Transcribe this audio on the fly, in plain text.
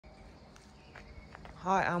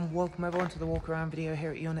Hi and welcome everyone to the walk around video here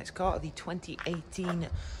at your next car, the 2018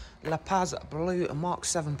 La Paz Blue Mark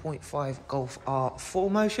 7.5 Golf R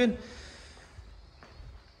 4Motion.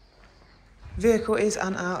 Vehicle is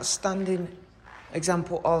an outstanding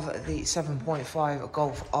example of the 7.5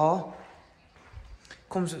 Golf R.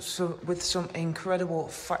 Comes with some incredible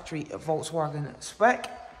factory Volkswagen spec,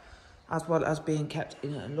 as well as being kept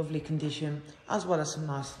in a lovely condition, as well as some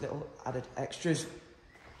nice little added extras.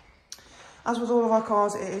 As with all of our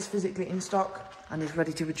cars, it is physically in stock and is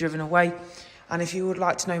ready to be driven away. And if you would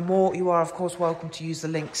like to know more, you are of course welcome to use the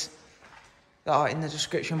links that are in the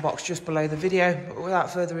description box just below the video. But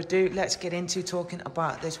without further ado, let's get into talking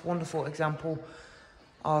about this wonderful example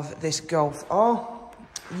of this Golf R.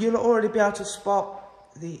 You'll already be able to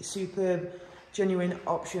spot the superb, genuine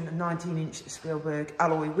option 19-inch Spielberg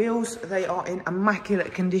alloy wheels. They are in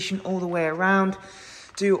immaculate condition all the way around.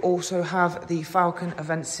 Do also have the Falcon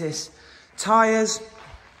Avensis tyres,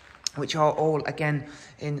 which are all again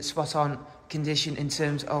in spot on condition in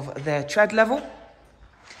terms of their tread level.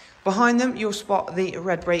 Behind them you'll spot the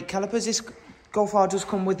red brake calipers. This Golf R does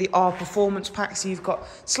come with the R Performance Pack, so you've got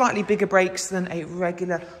slightly bigger brakes than a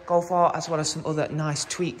regular Golf R, as well as some other nice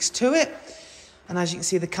tweaks to it. And as you can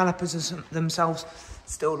see, the calipers themselves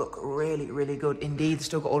still look really good indeed. They've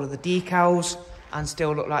still got all of the decals and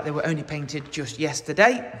still look like they were only painted just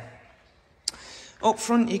yesterday. Up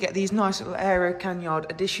front, you get these nice little aero canyard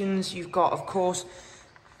additions. You've got, of course,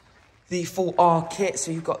 the full R kit.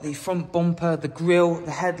 So you've got the front bumper, the grille,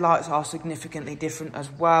 the headlights are significantly different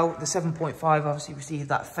as well. The 7.5 obviously received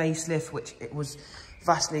that facelift, which it was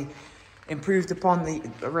vastly improved upon.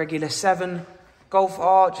 The regular 7 Golf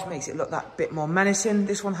R just makes it look that bit more menacing.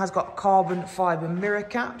 This one has got carbon fibre mirror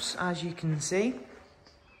caps, as you can see.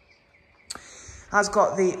 Has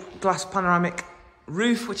got the glass panoramic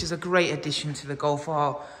roof, which is a great addition to the Golf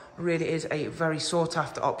R. Really is a very sought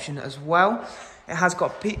after option as well. It has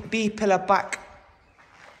got B-pillar back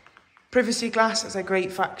privacy glass. That's a great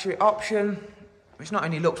factory option, which not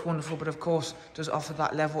only looks wonderful, but of course does offer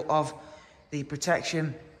that level of the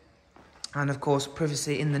protection and of course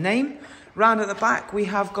privacy in the name. Round at the back we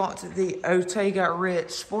have got the Ortega rear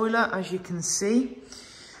spoiler, as you can see.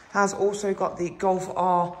 Has also got the Golf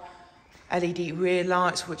R LED rear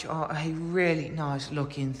lights, which are a really nice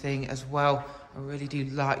looking thing as well. I really do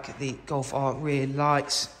like the Golf R rear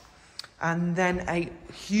lights. And then a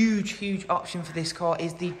huge option for this car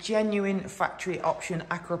is the genuine factory option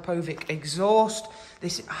AKRAPOVIC exhaust.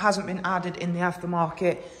 This hasn't been added in the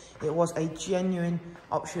aftermarket. It was a genuine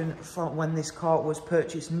option from when this car was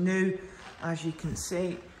purchased new, as you can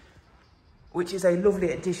see, which is a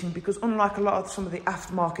lovely addition, because unlike a lot of some of the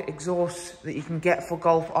aftermarket exhausts that you can get for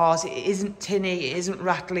Golf Rs, it isn't tinny, it isn't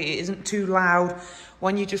rattly, it isn't too loud.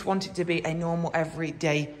 When you just want it to be a normal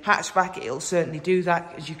everyday hatchback, it'll certainly do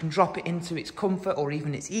that, as you can drop it into its comfort or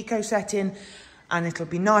even its eco setting, and it'll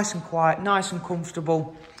be nice and quiet, nice and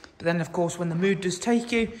comfortable. But then of course when the mood does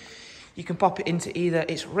take you, you can pop it into either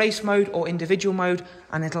its race mode or individual mode,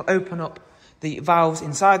 and it'll open up the valves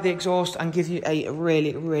inside the exhaust and give you a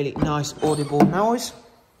really nice audible noise.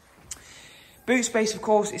 Boot space, of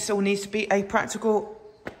course, it still needs to be a practical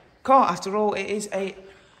car. After all, it is a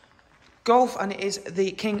Golf and it is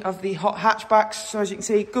the king of the hot hatchbacks. So as you can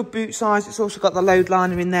see, good boot size. It's also got the load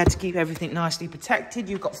liner in there to keep everything nicely protected.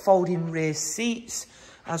 You've got folding rear seats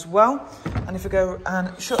as well. And if we go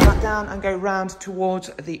and shut that down and go round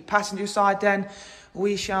towards the passenger side, then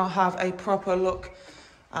we shall have a proper look.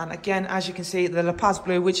 And again, as you can see, the La Paz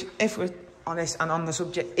Blue, which, if we're honest and on the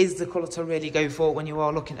subject, is the colour to really go for when you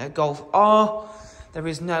are looking at a Golf R. There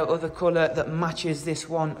is no other colour that matches this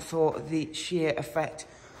one for the sheer effect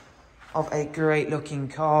of a great looking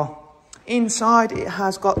car. Inside, it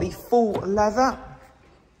has got the full leather.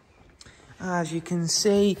 As you can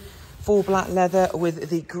see, full black leather with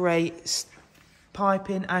the grey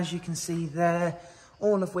piping, as you can see there.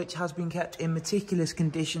 All of which has been kept in meticulous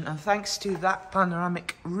condition, and thanks to that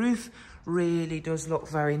panoramic roof, really does look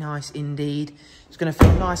very nice indeed. It's going to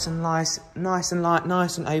feel nice and light,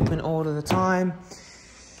 nice and open all of the time.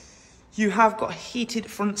 You have got heated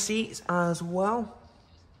front seats as well.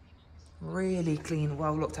 Really clean,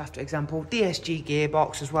 well looked after example. DSG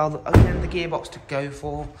gearbox as well, again the gearbox to go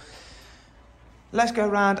for. Let's go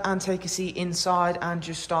around and take a seat inside and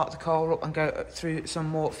just start the car up and go through some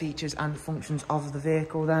more features and functions of the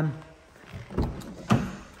vehicle then.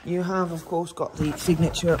 You have, of course, got the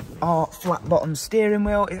signature R flat bottom steering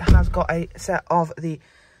wheel. It has got a set of the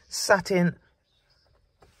satin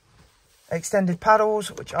extended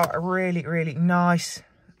paddles, which are really nice.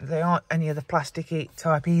 They aren't any of the plasticky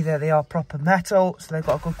type either. They are proper metal, so they've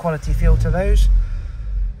got a good quality feel to those.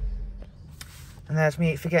 And there's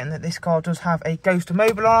me forgetting that this car does have a ghost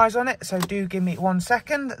immobilise on it, so do give me 1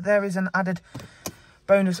 second. There is an added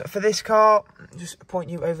bonus for this car. Just point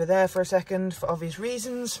you over there for a second for obvious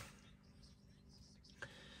reasons.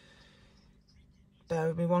 Bear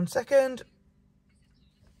with me 1 second.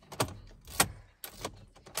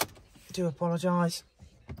 Do apologise.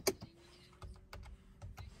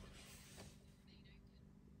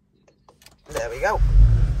 There we go.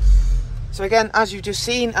 So again, as you've just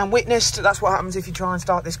seen and witnessed, that's what happens if you try and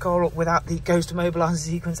start this car up without the ghost immobiliser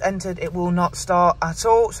sequence entered. It will not start at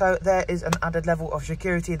all. So there is an added level of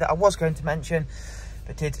security that I was going to mention,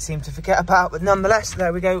 but did seem to forget about. But nonetheless,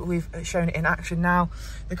 there we go. We've shown it in action now.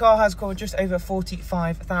 The car has covered just over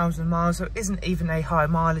 45,000 miles, so it isn't even a high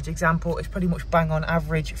mileage example. It's pretty much bang on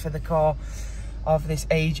average for the car of this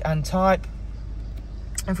age and type.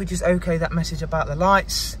 If we just okay that message about the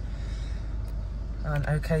lights and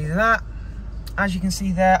okay that. As you can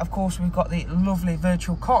see there, of course, we've got the lovely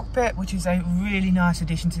virtual cockpit, which is a really nice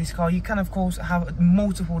addition to this car. You can, of course, have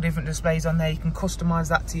multiple different displays on there. You can customise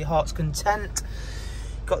that to your heart's content.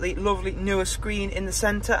 Got the lovely newer screen in the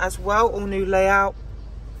centre as well, all new layout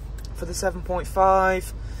for the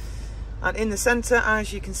 7.5. And in the centre,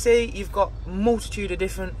 as you can see, you've got multitude of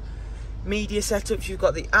different media setups. You've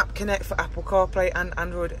got the App Connect for Apple CarPlay and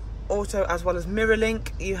Android Auto, as well as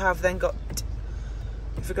MirrorLink. You have then got,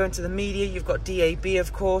 if we go into the media, you've got DAB,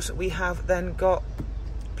 of course. We have then got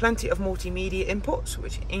plenty of multimedia inputs,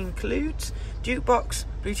 which includes jukebox,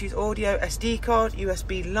 Bluetooth audio, SD card,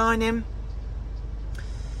 USB line in.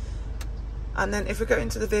 And then if we go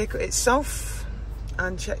into the vehicle itself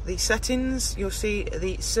and check the settings, you'll see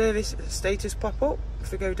the service status pop up.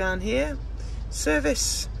 If we go down here,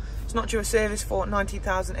 service, it's not due a service for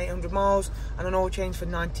 19,800 miles and an oil change for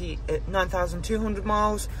 9,200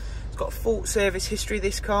 miles. It's got full service history,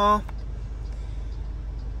 this car.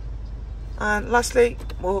 And lastly,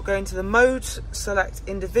 we'll go into the modes, select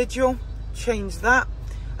individual, change that.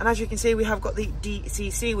 And as you can see, we have got the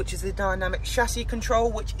DCC, which is the dynamic chassis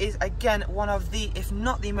control, which is again one of the, if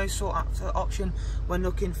not the most sought after option when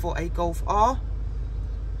looking for a Golf R.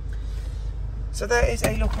 So there is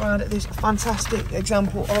a look around at this fantastic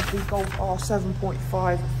example of the Golf R 7.5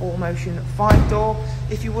 4Motion 5-door.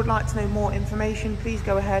 If you would like to know more information, please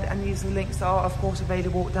go ahead and use the links that are of course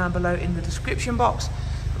available down below in the description box.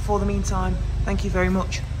 But for the meantime, thank you very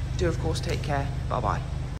much. Do of course take care. Bye bye.